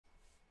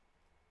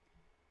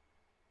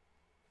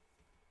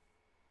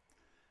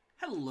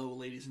Hello,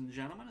 ladies and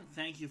gentlemen, and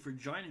thank you for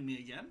joining me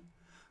again.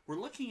 We're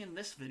looking in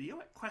this video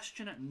at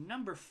question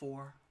number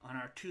 4 on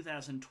our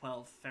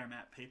 2012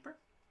 Fermat paper.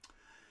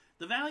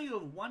 The value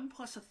of 1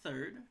 plus a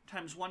third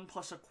times 1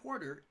 plus a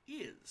quarter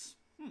is...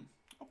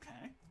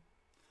 okay.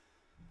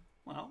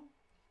 Well,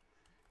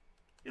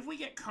 if we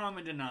get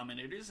common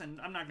denominators,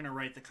 and I'm not going to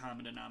write the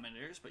common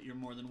denominators, but you're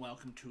more than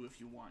welcome to if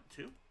you want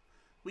to,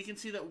 we can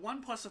see that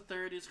 1 plus a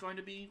third is going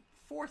to be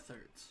 4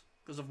 thirds,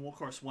 because of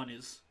course 1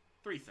 is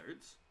 3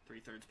 thirds. 3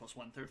 thirds plus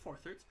 1 third, 4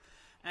 thirds.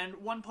 And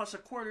 1 plus a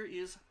quarter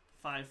is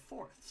 5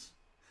 fourths.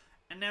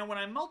 And now when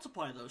I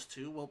multiply those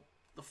two, well,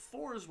 the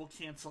 4's will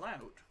cancel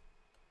out.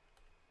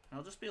 And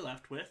I'll just be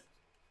left with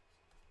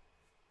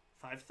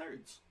 5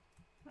 thirds.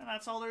 And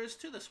that's all there is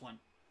to this one.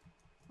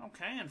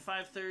 Okay, and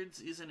 5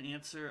 thirds is an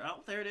answer.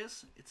 Oh, there it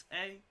is. It's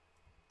A.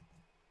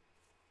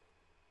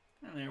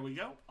 And there we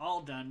go.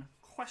 All done.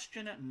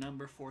 Question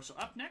number 4. So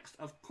up next,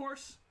 of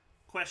course,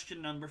 question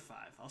number 5.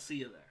 I'll see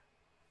you there.